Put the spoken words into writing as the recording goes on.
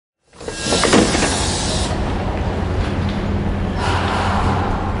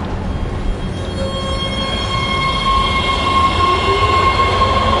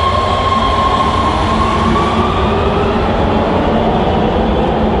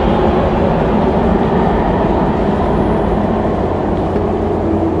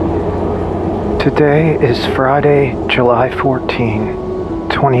Today is Friday, July 14,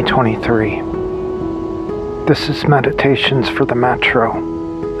 2023. This is Meditations for the Metro,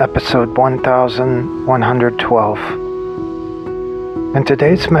 episode 1112. And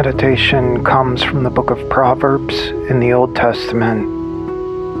today's meditation comes from the book of Proverbs in the Old Testament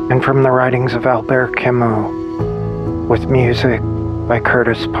and from the writings of Albert Camus, with music by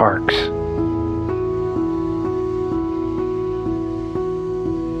Curtis Parks.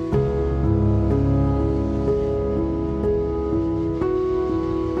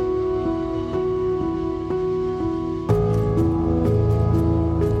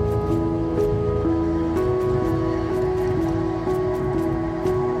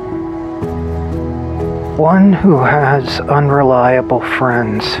 One who has unreliable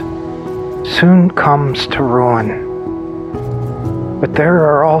friends soon comes to ruin. But there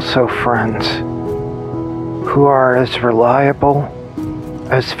are also friends who are as reliable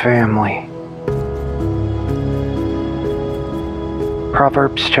as family.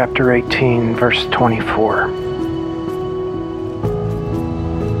 Proverbs chapter 18, verse 24.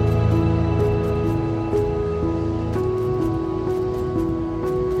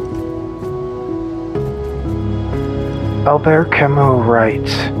 Albert Camus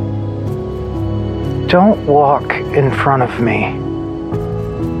writes, "Don't walk in front of me.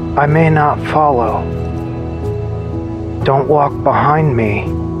 I may not follow. Don't walk behind me.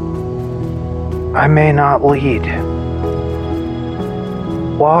 I may not lead.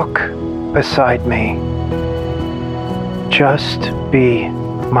 Walk beside me. Just be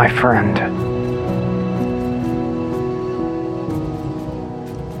my friend."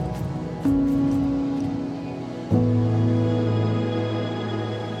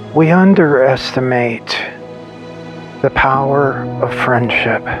 We underestimate the power of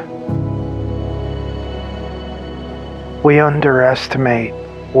friendship. We underestimate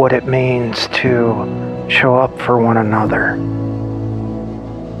what it means to show up for one another.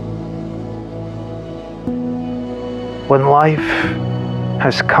 When life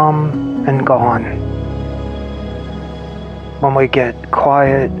has come and gone, when we get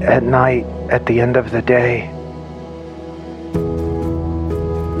quiet at night at the end of the day,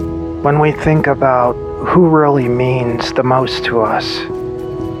 when we think about who really means the most to us,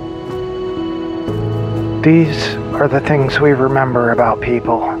 these are the things we remember about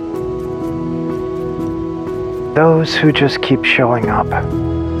people. Those who just keep showing up.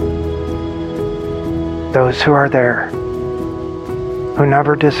 Those who are there, who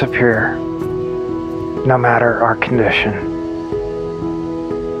never disappear, no matter our condition.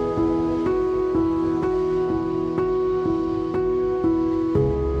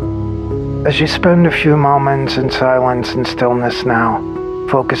 As you spend a few moments in silence and stillness now,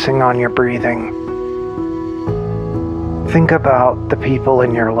 focusing on your breathing, think about the people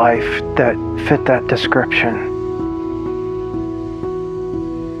in your life that fit that description.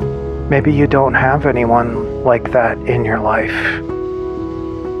 Maybe you don't have anyone like that in your life.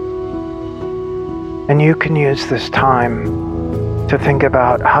 And you can use this time to think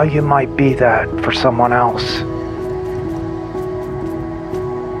about how you might be that for someone else.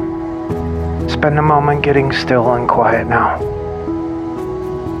 Spend a moment getting still and quiet now,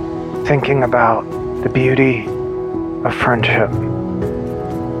 thinking about the beauty of friendship.